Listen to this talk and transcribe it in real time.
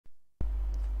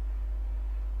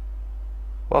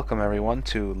Welcome everyone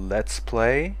to Let's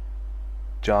Play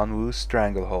John Woo's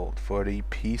Stranglehold for the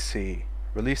PC.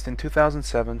 Released in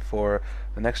 2007 for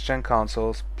the next-gen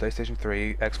consoles, PlayStation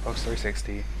 3, Xbox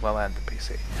 360, well, and the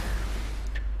PC.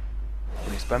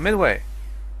 Released by Midway.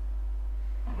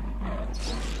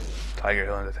 Tiger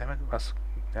Hill Entertainment.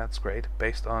 That's great.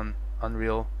 Based on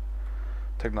Unreal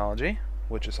technology,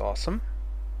 which is awesome.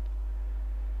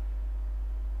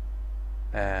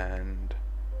 And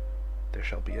there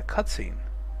shall be a cutscene.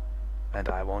 And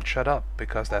I won't shut up,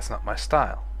 because that's not my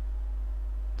style.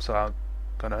 So I'm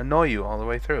gonna annoy you all the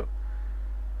way through.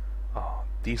 Oh,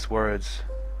 these words,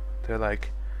 they're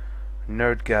like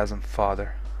nerdgasm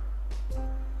fodder.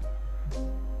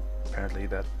 Apparently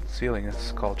that ceiling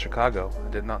is called Chicago. I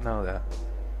did not know that.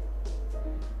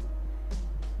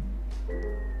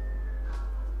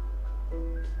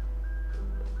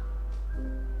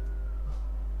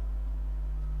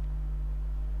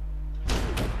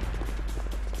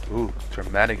 Ooh,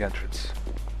 dramatic entrance.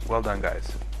 Well done,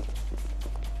 guys.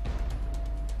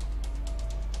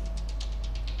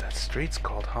 That street's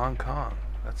called Hong Kong.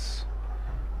 That's...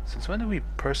 Since when did we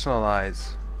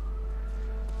personalize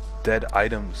dead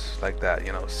items like that?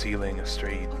 You know, ceiling, a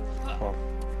street. Well,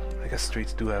 I guess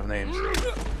streets do have names.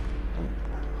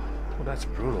 Oh, that's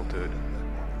brutal, dude.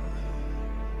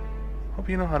 Hope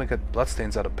you know how to get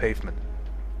bloodstains out of pavement.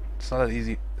 It's not as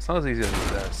easy. It's not as easy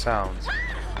as it sounds.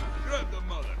 Grab the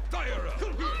mother, tie her up.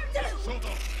 Shut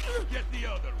up. Get the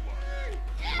other one.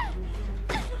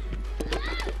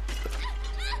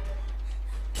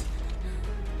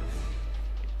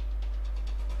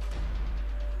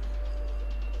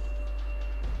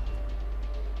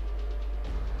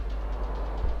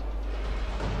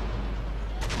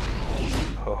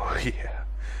 Oh yeah.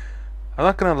 I'm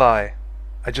not gonna lie.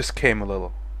 I just came a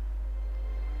little.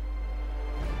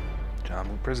 John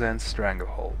Woo presents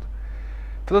Stranglehold.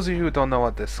 For those of you who don't know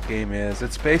what this game is,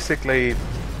 it's basically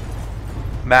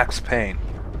Max Payne,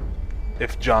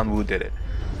 if John Woo did it.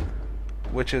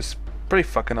 Which is pretty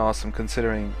fucking awesome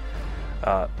considering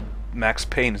Max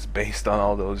Payne is based on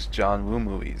all those John Woo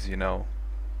movies, you know.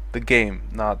 The game,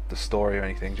 not the story or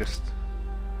anything, just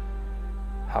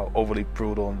how overly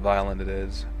brutal and violent it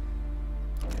is.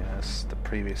 Yes, the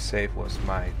previous save was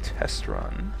my test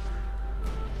run.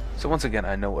 So once again,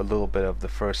 I know a little bit of the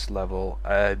first level.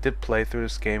 I did play through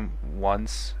this game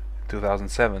once,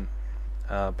 2007,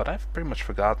 but I've pretty much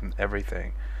forgotten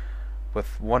everything,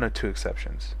 with one or two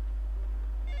exceptions.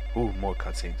 Ooh, more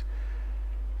cutscenes.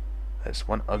 There's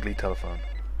one ugly telephone.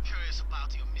 Curious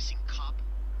about your missing cop?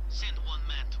 Send one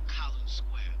man to Kowloon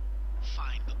Square.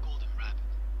 Find the Golden Rabbit.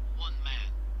 One man.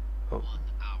 Oh. 1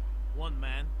 hour. One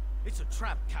man? It's a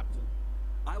trap, Captain.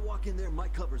 I walk in there, my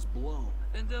cover's blown.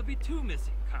 Then there'll be 2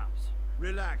 missing cops.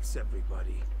 Relax,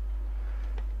 everybody.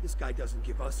 This guy doesn't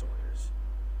give us orders.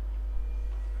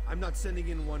 I'm not sending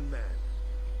in one man.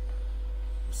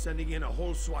 I'm sending in a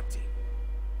whole SWAT team.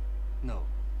 No,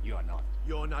 you are not.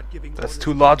 You're not giving That's orders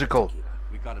too to logical. Tequila.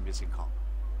 We got a missing cop,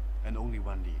 and only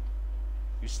one lead.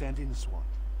 You stand in the SWAT.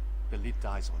 The lead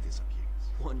dies or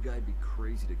disappears. One guy'd be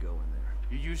crazy to go in there.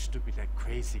 You used to be that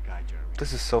crazy guy, Jeremy.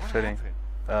 This is so What fitting. happened?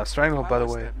 Stranglehold, by the Why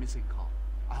was way. that missing cop?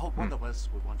 I hope one of us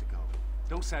would want to go.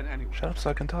 Don't send anyone. Shut up so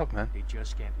I can talk, man. They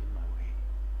just get in my way.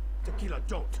 Tequila,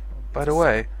 don't. By the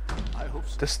way, I hope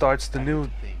so. this starts the I new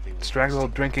don't think they will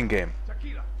Stranglehold drinking game.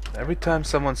 Tequila. Every time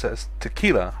someone says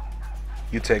tequila,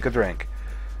 you take a drink.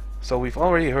 So we've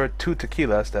already heard 2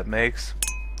 tequilas, that makes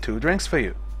 2 drinks for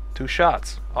you. 2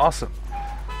 shots. Awesome.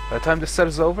 By the time this set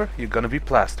is over, you're gonna be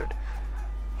plastered.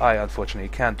 I unfortunately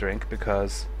can't drink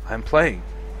because I'm playing.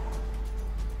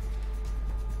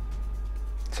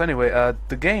 So anyway,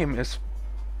 the game is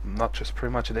not just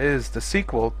pretty much, it is the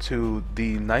sequel to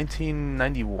the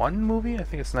 1991 movie. I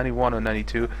think it's 91 or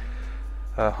 92.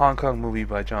 Hong Kong movie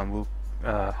by John Woo.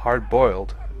 Hard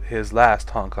Boiled, his last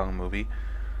Hong Kong movie.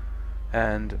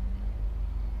 And,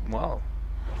 well,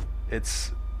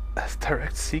 it's a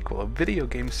direct sequel, a video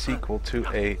game sequel to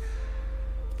a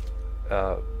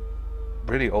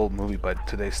really old movie by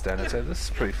today's standards. This is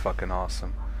pretty fucking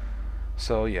awesome.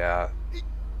 So yeah,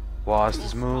 was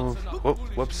this move?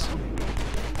 Whoops.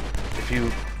 If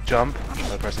you jump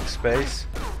by pressing space,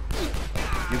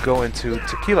 you go into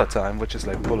tequila time, which is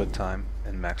like bullet time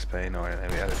in Max Payne or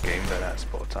any other game that has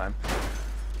bullet time.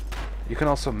 You can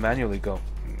also manually go.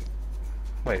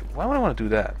 Wait, why would I want to do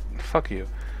that? Fuck you.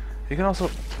 You can also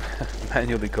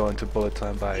manually go into bullet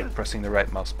time by pressing the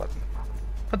right mouse button.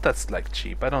 But that's like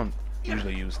cheap. I don't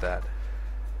usually use that.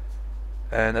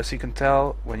 And as you can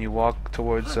tell, when you walk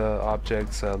towards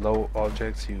objects, low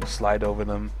objects, you slide over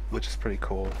them, which is pretty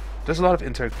cool. There's a lot of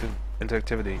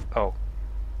interactivity. Oh,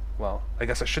 well, I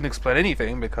guess I shouldn't explain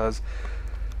anything because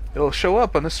it'll show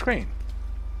up on the screen.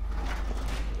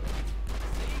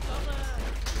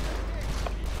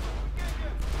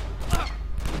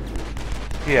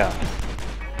 Yeah.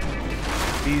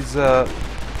 These little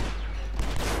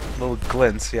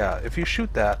glints, yeah. If you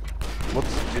shoot that,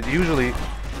 whoops, it usually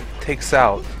takes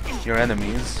out your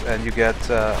enemies and you get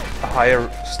a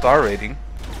higher star rating,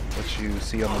 which you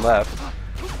see on the left,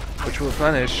 which will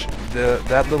replenish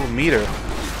that little meter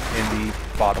in the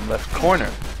bottom left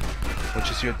corner, which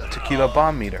is your tequila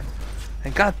bomb meter.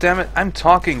 And god damn it, I'm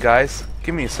talking, guys.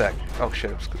 Give me a sec. Oh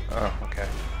shit, oh, okay.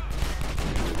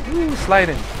 Ooh,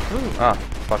 sliding. Ooh, ah,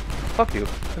 fuck you.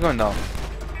 I'm going down.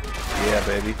 Yeah,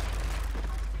 baby.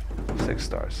 6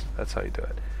 stars. That's how you do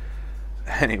it.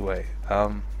 Anyway,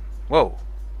 whoa.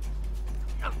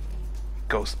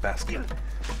 Ghost basket.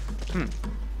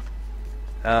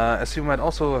 As you might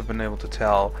also have been able to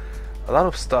tell, a lot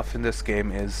of stuff in this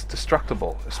game is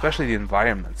destructible, especially the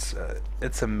environments.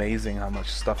 It's amazing how much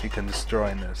stuff you can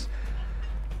destroy in this.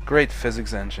 Great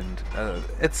physics engine.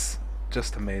 It's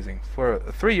just amazing. For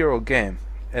a 3-year-old game,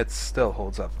 it still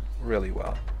holds up really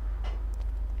well.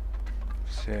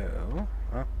 So,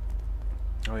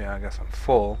 oh yeah, I guess I'm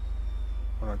full.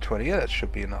 120, yeah, that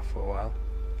should be enough for a while.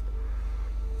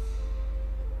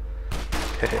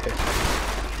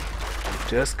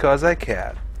 Just cause I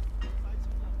can.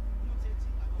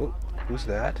 Oh, who's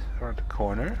that? Around the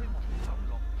corner?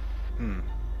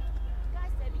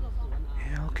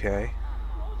 Yeah, okay.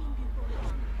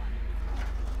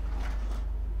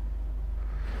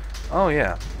 Oh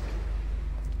yeah.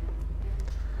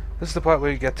 This is the part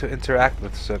where you get to interact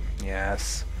with some,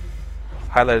 yes,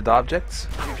 highlighted objects.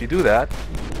 If you do that,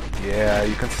 yeah,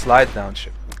 you can slide down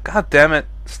shit. God damn it!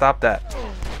 Stop that.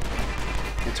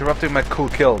 Interrupting my cool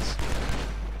kills.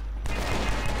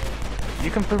 You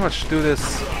can pretty much do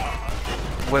this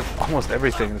with almost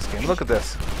everything in this game. Look at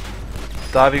this.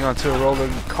 Diving onto a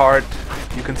rolling cart,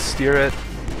 you can steer it,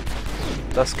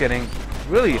 thus getting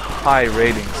really high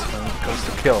ratings when it comes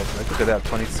to kills. Like, look at that,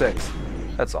 26.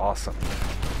 That's awesome.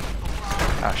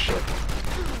 Ah, shit.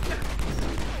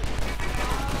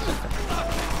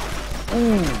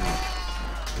 Ooh.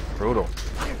 Brutal.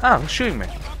 Ah, who's shooting me?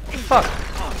 Fuck.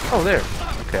 Oh, there.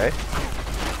 Okay.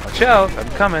 Watch out, I'm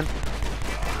coming.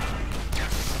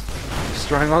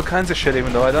 Destroying all kinds of shit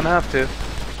even though I don't have to.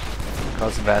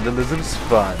 Because vandalism's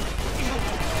fun.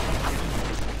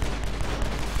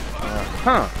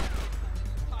 Huh.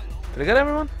 Did I get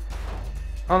everyone?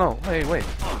 Oh no, wait.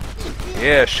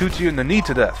 Yeah, shoot you in the knee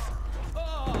to death.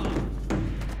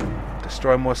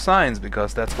 Destroy more signs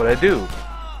because that's what I do.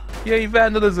 Yay,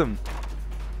 vandalism!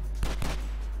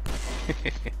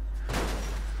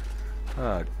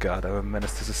 Oh god, I'm a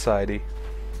menace to society.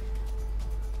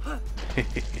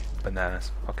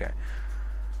 Bananas. Okay.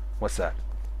 What's that?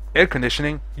 Air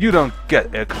conditioning? You don't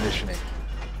get air conditioning.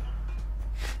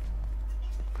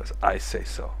 Because I say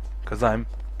so. Because I'm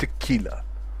Tequila.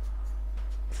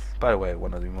 By the way,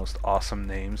 one of the most awesome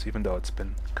names, even though it's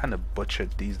been kind of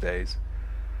butchered these days.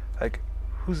 Like,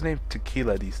 who's named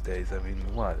Tequila these days? I mean,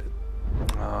 what?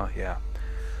 Yeah.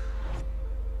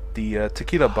 The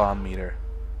tequila bomb meter.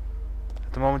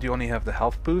 At the moment you only have the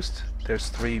health boost. There's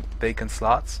 3 vacant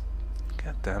slots.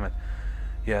 God damn it.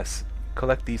 Yes,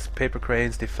 collect these paper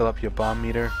cranes, they fill up your bomb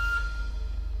meter.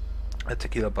 A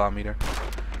tequila bomb meter.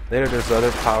 Later there's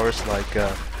other powers like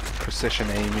precision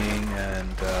aiming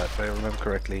and, if I remember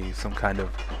correctly, some kind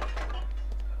of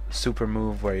super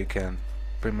move where you can,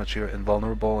 pretty much you're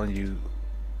invulnerable and you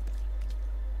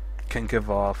can give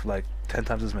off like 10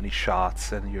 times as many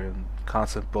shots and you're in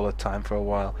constant bullet time for a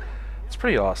while. It's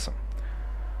pretty awesome.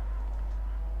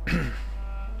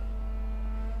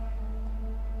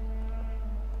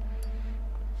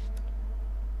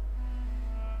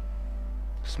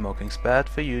 Smoking's bad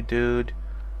for you, dude.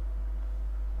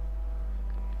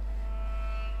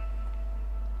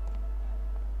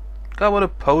 God, what a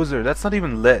poser. That's not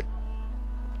even lit.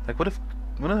 Like, wouldn't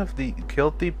have they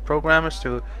killed the programmers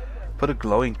to put a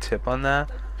glowing tip on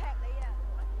that?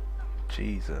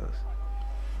 Jesus.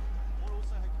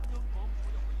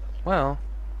 Well,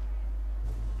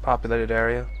 populated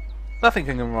area. Nothing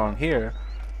can go wrong here.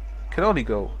 Can only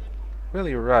go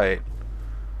really right.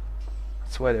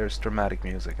 That's why there's dramatic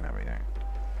music and everything.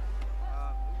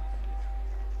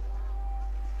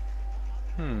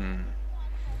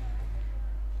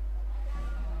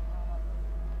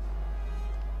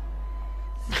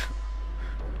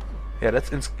 Yeah,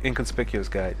 that's inconspicuous,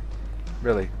 guy.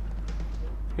 Really.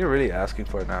 You're really asking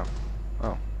for it now.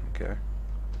 Oh, okay.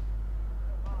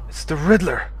 It's the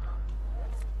Riddler!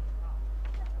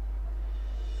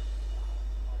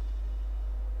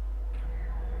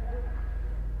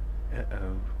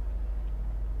 Uh-oh.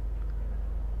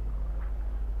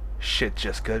 Shit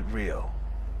just got real.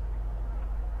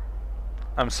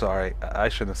 I'm sorry, I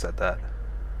shouldn't have said that.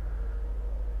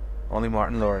 Only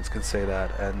Martin Lawrence can say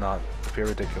that and not appear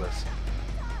ridiculous.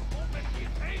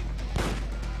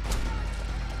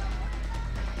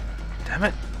 Damn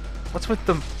it! What's with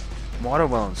the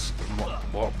watermelons?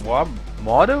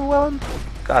 Watermelon?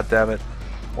 God damn it!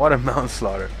 Watermelon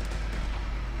slaughter.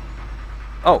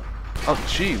 Oh,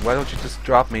 gee! Why don't you just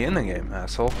drop me in the game,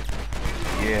 asshole?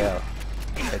 Yeah,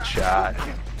 headshot,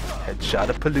 headshot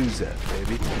of Palooza,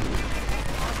 baby.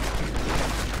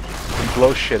 And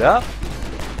blow shit up.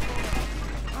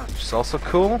 Which is also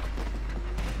cool.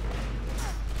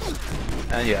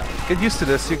 And yeah, get used to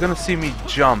this. You're gonna see me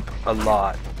jump a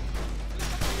lot.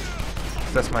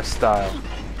 That's my style.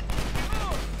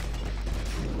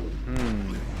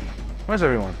 Where's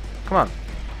everyone? Come on.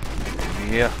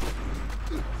 Yeah.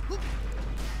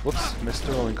 Whoops, missed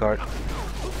the rolling cart.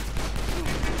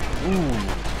 Ooh,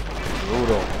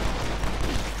 brutal.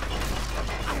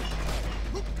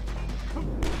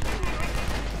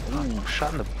 Ooh,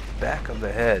 shot in the back of the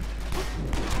head.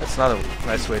 That's not a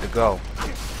nice way to go.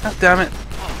 God damn it.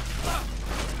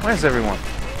 Where's everyone?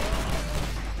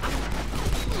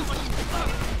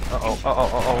 Uh-oh, uh-oh,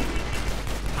 uh-oh.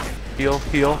 Heal,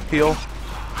 heal, heal.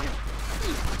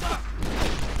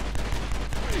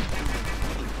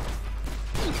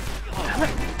 Damn it.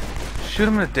 Shoot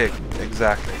him in the dick.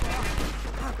 Exactly.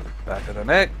 Back of the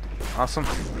neck. Awesome.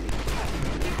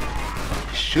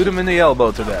 Shoot him in the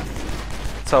elbow to death.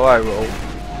 That's how I roll.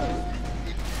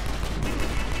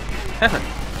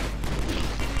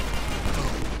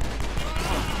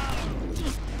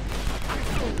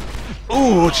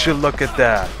 Ooh, would you look at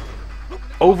that.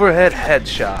 Overhead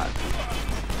headshot.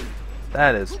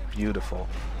 That is beautiful.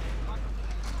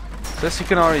 So as you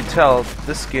can already tell,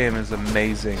 this game is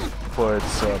amazing for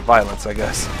its violence, I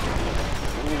guess.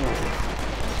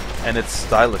 And its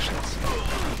stylishness.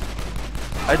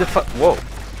 I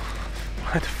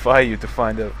defy you to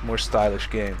find a more stylish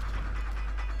game.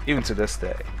 Even to this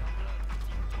day.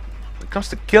 When it comes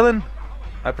to killing,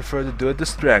 I prefer to do it the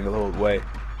Stranglehold way.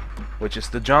 Which is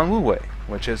the John Woo way.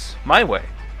 Which is my way.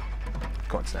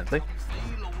 Coincidentally.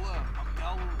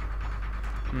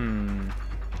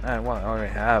 I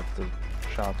already have the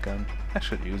shotgun. I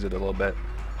should use it a little bit.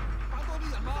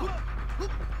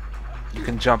 You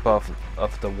can jump off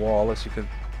the wall, as you could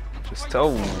just tell.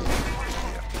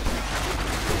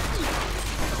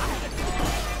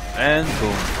 And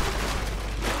boom.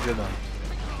 Good one.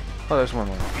 Oh, there's one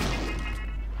more.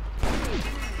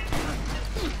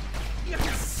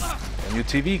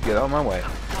 UTV, get out of my way.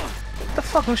 What the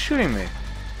fuck was shooting me?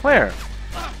 Where?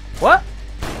 What?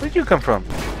 Where did you come from?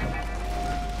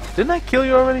 Didn't I kill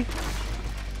you already?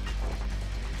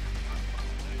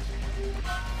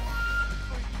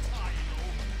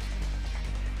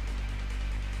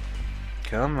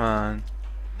 Come on.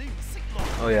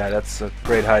 Oh yeah, that's a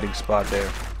great hiding spot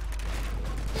there.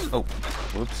 Oh,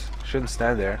 whoops. Shouldn't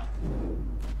stand there.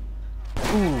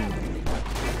 Ooh.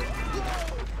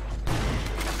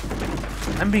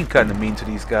 I'm being kinda mean to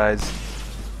these guys.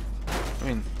 I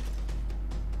mean,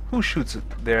 who shoots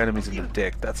their enemies in the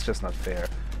dick? That's just not fair.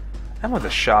 And with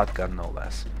a shotgun, no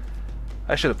less.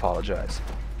 I should apologize.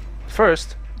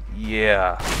 First,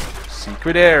 yeah,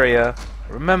 secret area.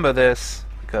 Remember this,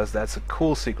 because that's a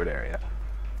cool secret area.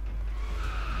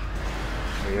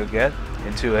 Where you get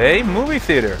into a movie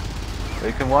theater, where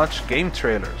you can watch game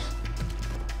trailers.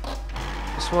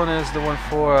 This one is the one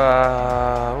for,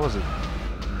 what was it?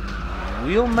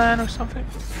 Wheelman or something?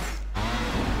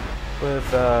 With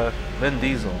Vin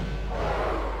Diesel.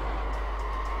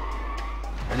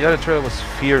 And the other trailer was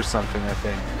Fear something, I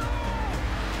think.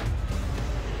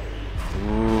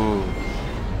 Ooh.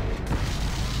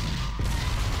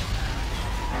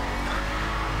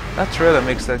 That trailer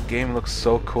makes that game look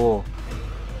so cool.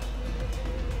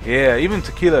 Yeah, even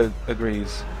Tequila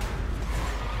agrees.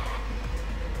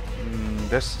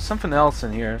 There's something else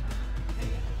in here.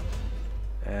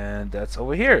 And that's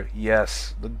over here.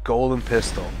 Yes, the golden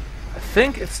pistol. I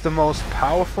think it's the most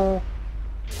powerful,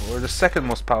 or the second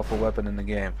most powerful weapon in the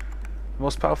game. The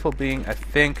most powerful being, I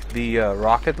think, the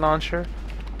rocket launcher.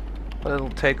 But it'll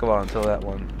take a while until that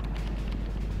one.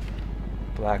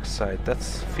 Black sight.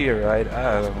 That's Fear, right?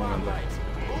 I don't remember.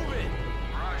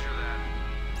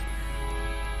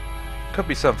 Could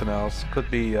be something else. Could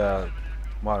be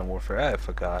Modern Warfare. I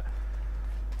forgot.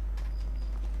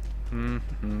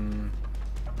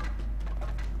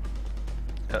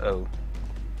 Uh-oh.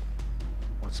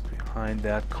 What's behind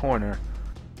that corner?